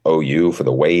left OU for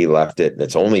the way he left it. And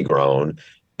it's only grown.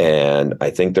 And I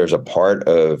think there's a part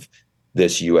of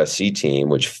this USC team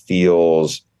which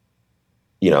feels,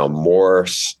 more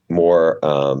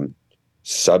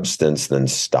substance than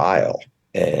style.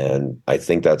 And I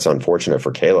think that's unfortunate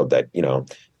for Caleb that,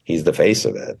 he's the face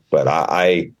of it. But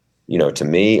to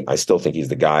me, I still think he's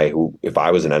the guy who, if I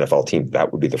was an NFL team,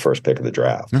 that would be the first pick of the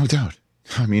draft. No doubt.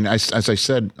 I mean, as I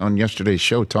said on yesterday's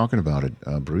show talking about it,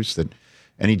 Bruce, that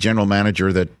any general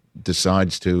manager that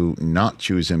decides to not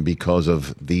choose him because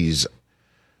of these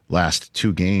last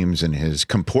 2 games and his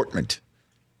comportment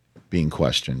being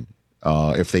questioned.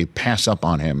 If they pass up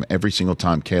on him every single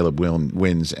time Caleb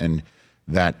wins and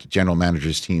that general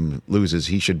manager's team loses,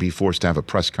 he should be forced to have a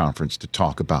press conference to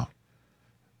talk about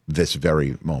this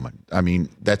very moment. I mean,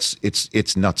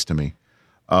 it's nuts to me.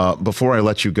 Before I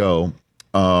let you go,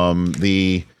 our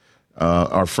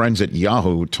friends at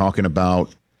Yahoo talking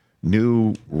about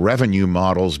new revenue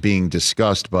models being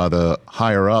discussed by the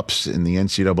higher-ups in the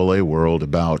NCAA world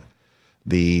about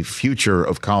the future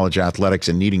of college athletics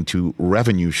and needing to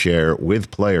revenue share with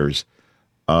players.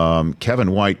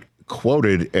 Kevin White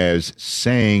quoted as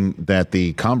saying that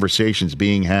the conversations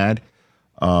being had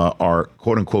are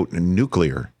quote-unquote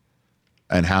nuclear,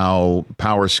 and how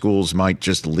power schools might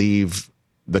just leave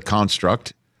the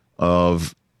construct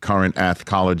of current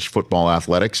college football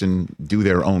athletics and do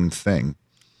their own thing.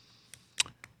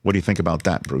 What do you think about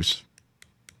that, Bruce?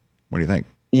 What do you think?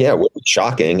 Yeah, well,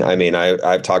 shocking. I mean,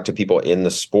 I've talked to people in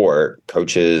the sport,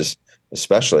 coaches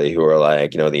especially, who are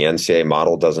like, the NCAA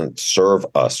model doesn't serve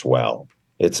us well.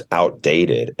 It's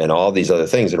outdated and all these other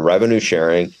things. And revenue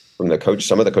sharing from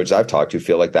some of the coaches I've talked to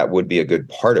feel like that would be a good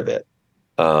part of it.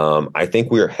 I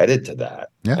think we're headed to that.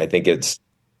 Yeah. I think it's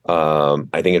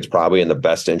probably in the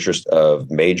best interest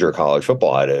of major college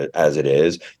football as it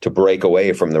is to break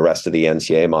away from the rest of the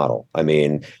NCAA model. I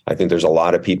mean, I think there's a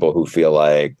lot of people who feel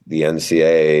like the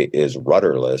NCAA is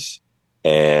rudderless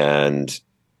and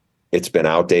it's been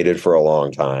outdated for a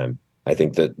long time. I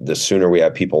think that the sooner we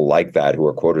have people like that who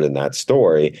are quoted in that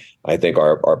story, I think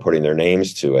are putting their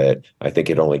names to it, I think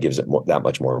it only gives it that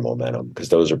much more momentum, because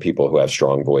those are people who have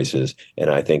strong voices.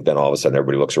 And I think then all of a sudden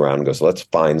everybody looks around and goes, let's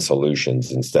find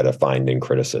solutions instead of finding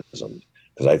criticism.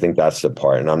 Because I think that's the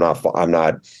part. And I'm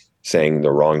not saying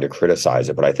they're wrong to criticize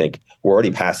it, but I think we're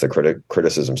already past the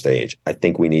criticism stage. I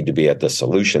think we need to be at the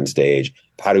solution stage.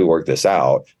 How do we work this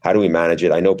out? How do we manage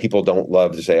it? I know people don't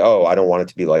love to say, oh, I don't want it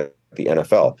to be like the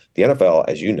NFL. The NFL,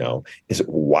 as you know, is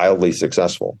wildly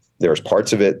successful. There's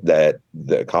parts of it that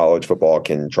the college football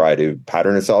can try to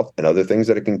pattern itself, and other things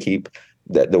that it can keep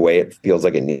that the way it feels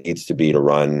like it needs to be to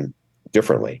run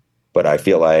differently. But I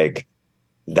feel like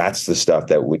that's the stuff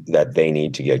that they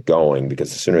need to get going,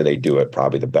 because the sooner they do it,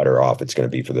 probably the better off it's going to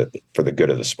be for the good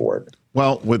of the sport.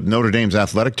 Well, with Notre Dame's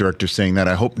athletic director saying that,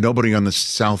 I hope nobody on the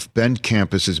South Bend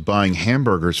campus is buying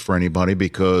hamburgers for anybody,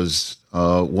 because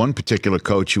one particular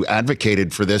coach who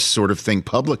advocated for this sort of thing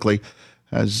publicly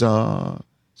has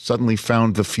suddenly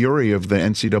found the fury of the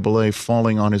NCAA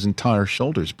falling on his entire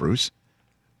shoulders, Bruce.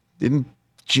 Didn't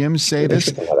Jim say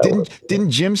this? Didn't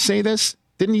Jim say this?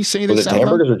 Didn't he say this? Was it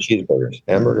hamburgers or cheeseburgers?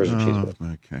 Hamburgers or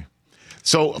cheeseburgers. Okay.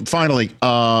 So finally,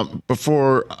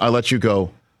 before I let you go,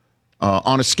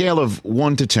 on a scale of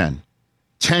 1 to 10,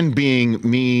 10 being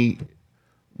me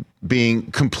being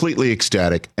completely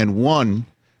ecstatic and 1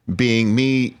 being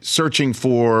me searching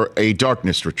for a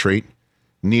darkness retreat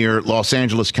near Los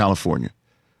Angeles, California,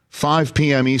 5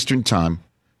 p.m. Eastern Time,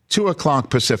 2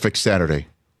 o'clock Pacific Saturday.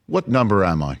 What number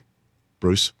am I?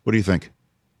 Bruce, what do you think?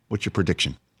 What's your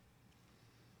prediction?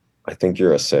 I think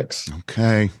you're a 6.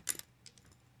 Okay.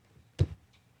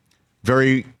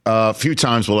 Very few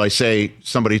times will I say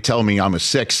somebody tell me I'm a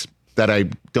 6, that I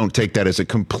don't take that as a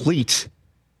complete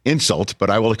insult, but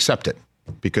I will accept it,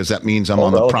 because that means I'm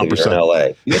on the proper side. In LA.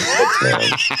 You're a 6, man.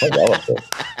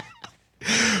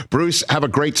 Bruce, have a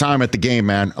great time at the game,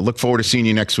 man. I look forward to seeing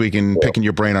you next week and picking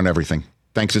your brain on everything.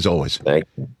 Thanks as always. Thank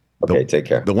you. Okay, take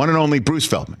care. The one and only Bruce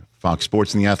Feldman, Fox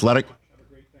Sports and The Athletic.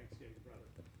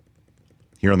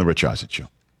 Here on the Rich Eisen Show.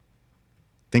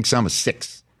 Thinks I'm a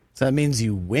 6. So that means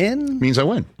you win? Means I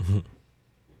win. Mm-hmm.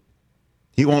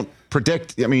 He won't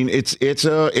predict. I mean, it's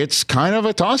kind of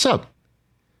a toss-up.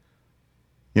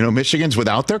 Michigan's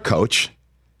without their coach.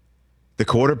 The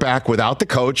quarterback without the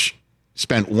coach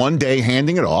spent one day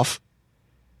handing it off,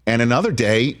 and another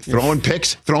day throwing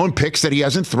picks that he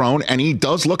hasn't thrown, and he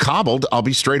does look hobbled. I'll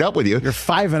be straight up with you. You're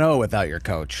 5-0 without your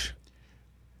coach.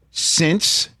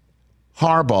 Since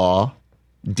Harbaugh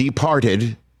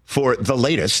departed for the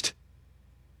latest,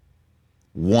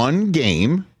 one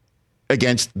game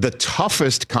against the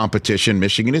toughest competition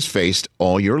Michigan has faced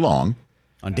all year long.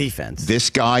 On defense. This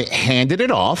guy handed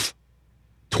it off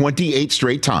 28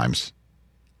 straight times.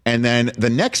 And then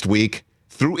the next week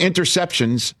threw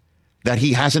interceptions that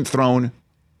he hasn't thrown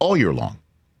all year long.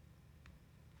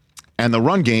 And the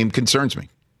run game concerns me.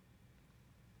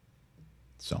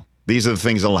 So these are the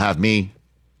things that will have me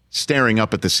staring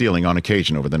up at the ceiling on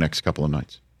occasion over the next couple of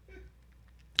nights.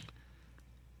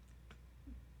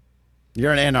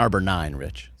 You're an Ann Arbor 9,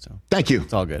 Rich. So thank you.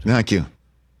 It's all good. Thank you.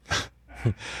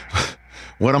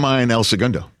 What am I in El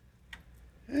Segundo?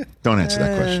 Don't answer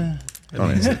that question.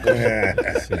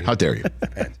 How dare you?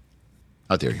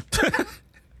 How dare you?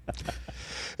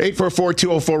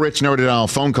 844-204-RICH, noted on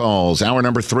phone calls. Hour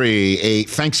number 3, a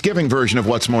Thanksgiving version of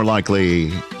What's More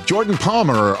Likely. Jordan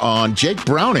Palmer on Jake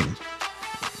Browning.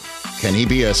 Can he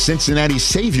be a Cincinnati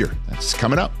savior? That's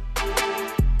coming up.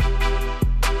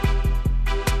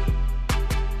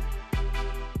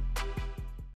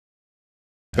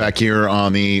 Back here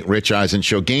on the Rich Eisen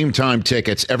Show. Game Time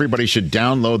tickets. Everybody should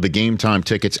download the Game Time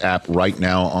tickets app right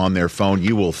now on their phone.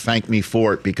 You will thank me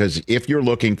for it, because if you're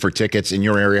looking for tickets in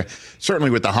your area,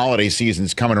 certainly with the holiday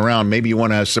seasons coming around, maybe you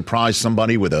want to surprise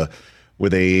somebody with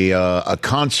a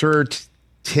concert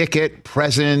ticket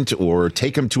present, or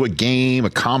take them to a game, a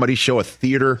comedy show, a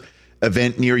theater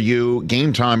event near you.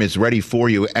 Game Time is ready for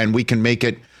you, and we can make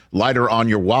it lighter on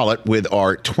your wallet with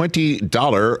our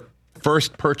 $20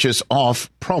 first purchase off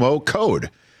promo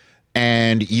code.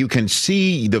 And you can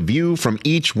see the view from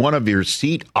each one of your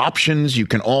seat options. You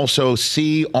can also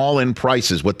see all-in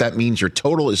prices. What that means, your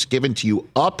total is given to you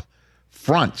up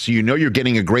front, so you know you're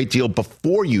getting a great deal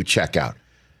before you check out.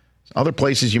 Other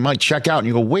places you might check out and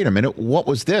you go, wait a minute, what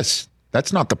was this?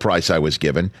 That's not the price I was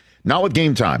given. Not with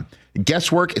Game Time.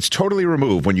 Guesswork, it's totally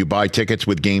removed when you buy tickets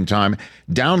with Game Time.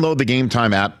 Download the Game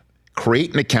Time app.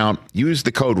 Create an account. Use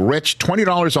the code RICH.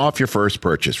 $20 off your first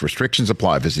purchase. Restrictions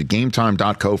apply. Visit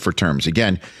gametime.co for terms.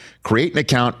 Again, create an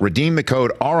account. Redeem the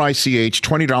code RICH.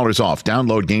 $20 off.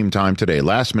 Download Game Time today.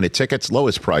 Last minute tickets.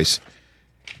 Lowest price.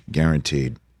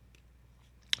 Guaranteed.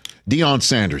 Deion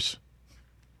Sanders.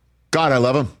 God, I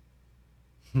love him.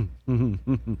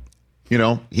 You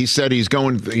know, he said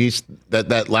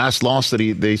that last loss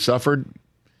that they suffered,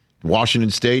 Washington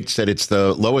State, said it's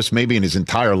the lowest maybe in his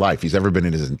entire life he's ever been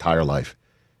in his entire life.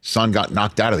 Son got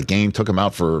knocked out of the game, took him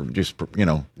out for just,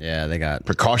 they got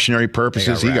precautionary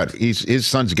purposes. His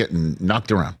son's getting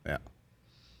knocked around. Yeah.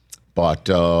 But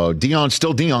Deion's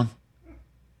still Deion.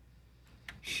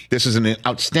 This is an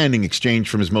outstanding exchange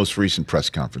from his most recent press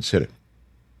conference. Hit it.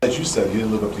 As you said, you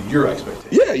didn't live up to your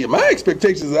expectations. Yeah, my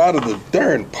expectations are out of the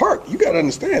darn park. You got to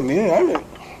understand, man. I mean,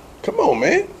 come on,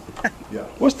 man. Yeah.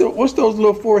 What's those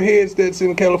little foreheads that's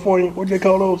in California? What do they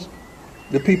call those?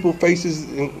 The people faces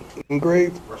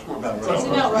engraved?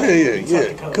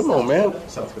 Yeah. Come on, man.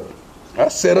 South Dakota. I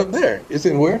set up there. It's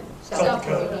in where? South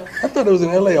Dakota. I thought it was in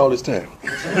L.A. all this time.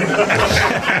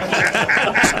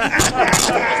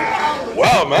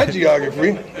 Wow, my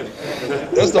geography.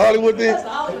 That's the Hollywood thing?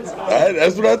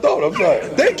 That's what I thought. I'm sorry.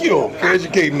 Thank you for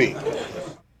educating me.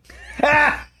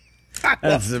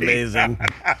 That's amazing.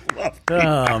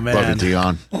 Oh, man. Love you,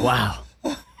 Deion. Wow.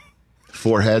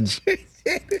 Foreheads.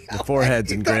 The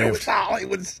foreheads engraved.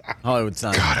 Hollywood sign.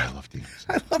 God, I love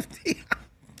Deion.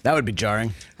 That would be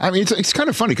jarring. I mean, it's kind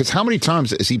of funny, because how many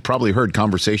times has he probably heard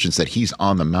conversations that he's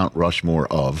on the Mount Rushmore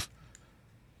of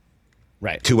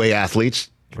two-way athletes?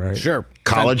 Right. Sure.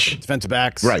 College. Defensive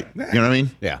backs. Right. You know what I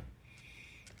mean? Yeah.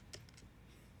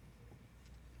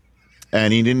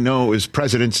 And he didn't know it was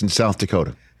presidents in South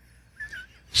Dakota.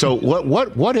 So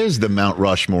what is the Mount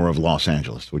Rushmore of Los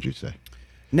Angeles, would you say?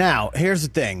 Now, here's the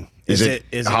thing. Is it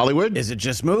Hollywood? Is it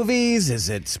just movies? Is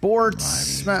it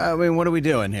sports? I mean, what are we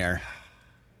doing here?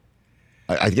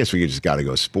 I guess we just got to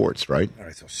go sports, right? All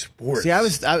right, so sports. See,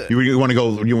 you want to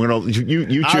go?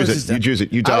 You choose it. You choose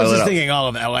it. You dial it up. I was just thinking all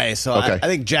of L.A., so okay. I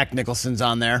think Jack Nicholson's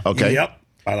on there. Okay. Yep.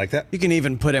 I like that. You can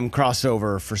even put him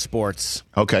crossover for sports.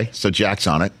 Okay, so Jack's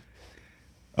on it.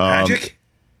 Magic?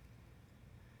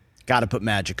 Got to put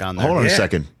Magic on there. Hold on a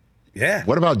second. Yeah.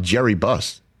 What about Jerry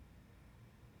Buss?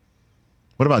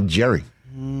 What about Jerry?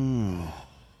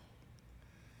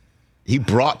 He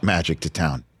brought Magic to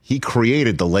town. He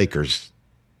created the Lakers,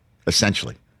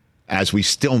 essentially, as we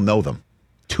still know them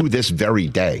to this very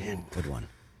day. Man, good one.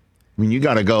 I mean, you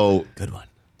got to go. Good one.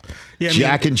 Yeah,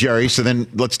 Jack and Jerry. So then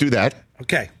let's do that.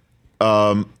 Okay.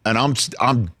 And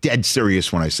I'm dead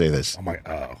serious when I say this.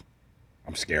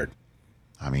 I'm scared.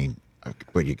 I mean,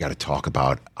 but you got to talk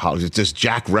about how does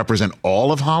Jack represent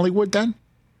all of Hollywood then?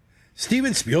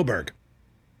 Steven Spielberg.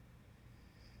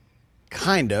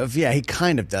 Kind of, yeah, he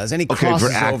kind of does, and he crosses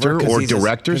for actor over or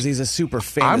directors because he's a super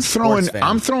famous sports fan.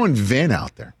 I'm throwing Vin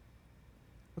out there.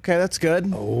 Okay, that's good.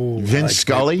 Oh, Vin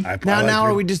Scully. Now,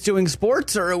 are we just doing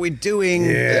sports, or are we doing?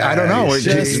 Yeah, I don't know.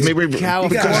 Maybe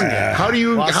California. How do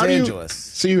you? Los Angeles.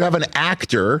 So you have an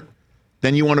actor,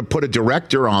 then you want to put a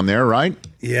director on there, right?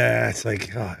 Yeah, it's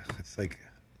like. I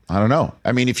don't know.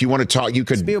 I mean, if you want to talk, you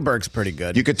could. Spielberg's pretty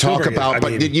good. You could talk about,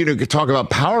 you could talk about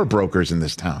power brokers in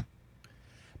this town.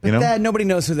 But nobody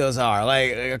knows who those are.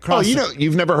 Like across.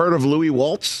 You've never heard of Louis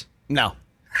Waltz? No.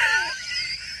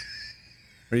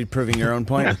 Are you proving your own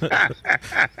point?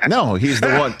 No, he's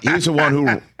the one. He's the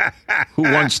one who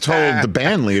once told the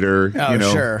band leader,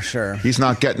 sure. he's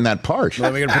not getting that part. Well,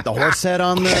 are we going to put the horse head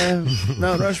on the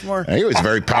Mount Rushmore? He was a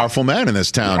very powerful man in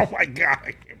this town. Oh my God,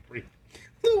 I can't breathe.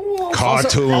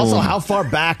 Cartoon. Also, how far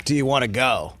back do you want to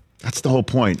go? That's the whole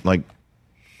point. Like,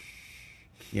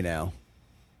 who's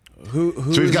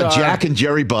so we've got Jack and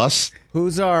Jerry Buss.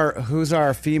 Who's our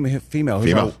female?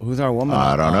 Who's our woman?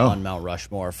 I don't know. On Mount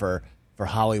Rushmore for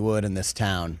Hollywood in this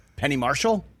town. Penny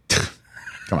Marshall?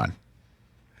 Come on.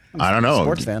 I don't know.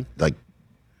 Sports fan. Like,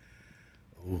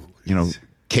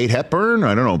 Kate Hepburn?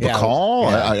 I don't know. Bacall?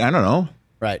 Yeah. I don't know.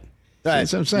 Right.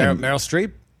 That's what I'm saying. Meryl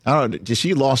Streep? I don't know. Is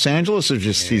she Los Angeles or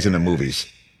just she's in the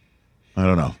movies? I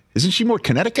don't know. Isn't she more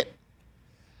Connecticut?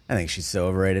 I think she's so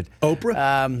overrated.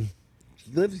 Oprah?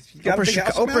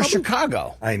 Oprah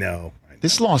Chicago. I know.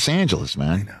 This is Los Angeles,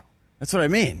 man. I know. That's what I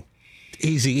mean.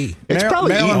 Easy. It's probably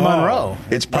Marilyn Monroe.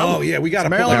 It's probably. Oh yeah, we got to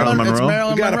put Marilyn Monroe. It's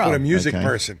Marilyn we got to Monroe. put a music Okay.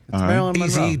 person. All right. Marilyn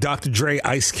Monroe. Easy, Dr. Dre,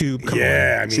 Ice Cube. Come on.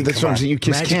 I mean, See, that's come what I'm on. saying. You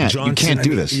just Magic can't. Johnson. You can't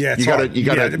do this. Yeah, it's you gotta. hard. You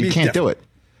gotta. Yeah, you can't do it.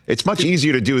 It's much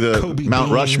easier to do the Kobe Mount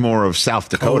Bean. Rushmore of South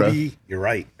Dakota. Kobe, you're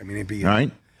right. I mean, it'd be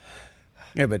Right.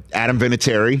 Yeah, but Adam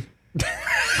Vinatieri,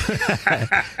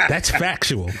 That's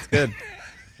factual. good.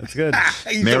 That's good.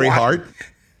 Mary Hart.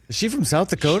 Is she from South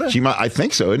Dakota? She might. I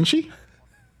think so. Isn't she?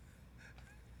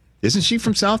 Isn't she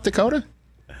from South Dakota?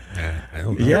 I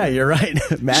don't know. Yeah, you're right.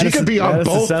 She could be on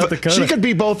Madison, both. South Dakota. She could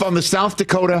be both on the South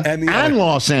Dakota And and, the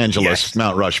Los Angeles Yes.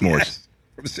 Mount Rushmores. Yes.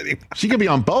 From City. She could be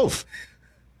on both.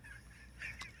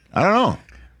 I don't know.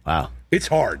 Wow. It's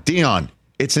hard. Dion,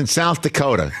 it's in South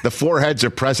Dakota. The foreheads are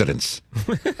presidents.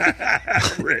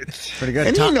 Rich. Pretty good.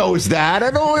 And he knows that.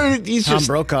 I don't. He's Tom just.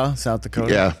 Brokaw, South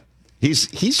Dakota. Yeah. He's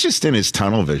just in his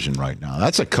tunnel vision right now.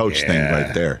 That's a coach thing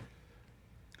right there.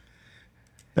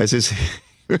 That's his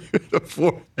the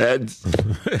foreheads.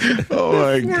 Oh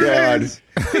my God.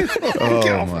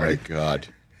 Oh my God.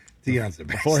 Dion's the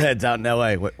best. Foreheads out in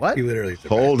L.A. What? He literally.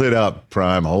 Hold it up,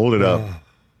 Prime. Hold it up.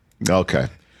 Okay.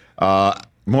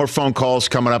 More phone calls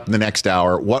coming up in the next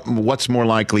hour. What's more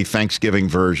likely Thanksgiving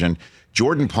version?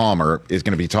 Jordan Palmer is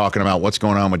going to be talking about what's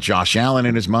going on with Josh Allen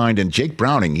in his mind, and Jake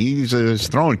Browning, he's his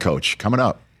throwing coach, coming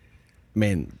up. I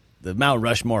mean, the Mount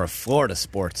Rushmore of Florida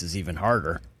sports is even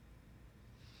harder.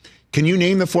 Can you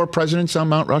name the 4 presidents on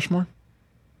Mount Rushmore?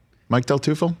 Mike Del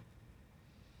Tufo?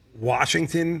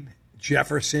 Washington,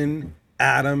 Jefferson,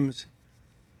 Adams.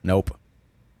 Nope.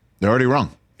 They're already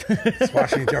wrong. It's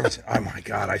Washington, Jefferson. Oh my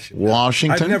God, I should.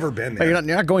 Washington? I've never been there. You're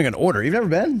not going in order. You've never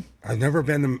been? I've never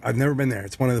been there.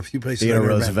 It's one of the few places. Theodore I've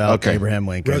never Roosevelt, Okay. Abraham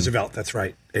Lincoln. been. Roosevelt, that's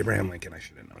right. Abraham Lincoln. I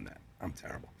should have known that. I'm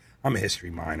terrible. I'm a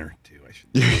history minor too. I should.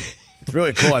 It's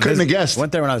really cool. Couldn't have guessed.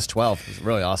 Went there when I was 12. It was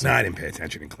really awesome. No, I didn't pay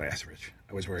attention in class, Rich.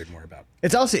 I was worried more about.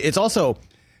 It's also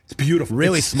It's beautiful.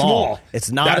 really It's small.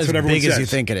 It's not That's as what everyone big as says. you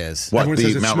think it is. What, Everyone says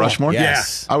the it's Mount small. Rushmore?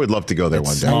 Yes. I would love to go there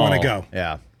one day. I want to go.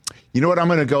 Yeah. You know what? I'm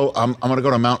going to go. I'm going to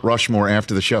go to Mount Rushmore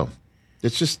after the show.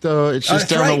 It's just that's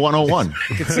down right. the 101.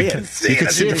 You can see it. You can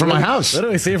see it from my house.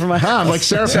 Literally see it from my house. I'm like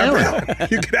Sarah Palin.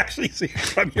 You could actually see it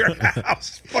from your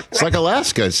house. It's like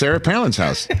Alaska. It's Sarah Palin's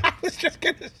house. I was just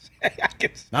going to say. I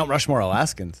can. Mount Rushmore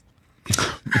Alaskans.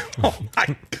 Oh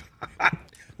my God!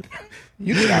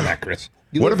 You did all that, Chris.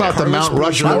 What about the Mount I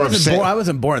Rushmore of I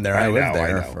wasn't born there. I lived know, I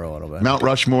there know. for a little bit. Mount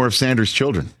Rushmore of Sanders'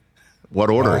 children? What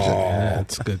order is it?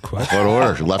 That's a good question. What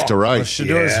order? Left to right?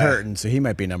 Shador's hurting, so he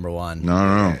might be number 1.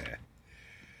 No.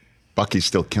 Bucky's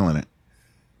still killing it.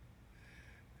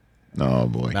 Oh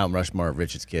boy. Mount Rushmore of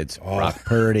Rich's kids. Brock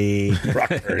Purdy.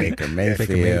 Baker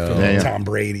Mayfield. Yeah. Tom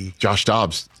Brady. Josh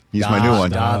Dobbs. He's my new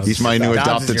one. Dobbs. He's my new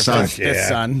Dobbs adopted is son. your fifth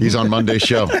son. He's on Monday's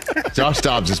show. Josh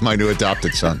Dobbs is my new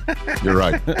adopted son. You're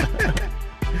right.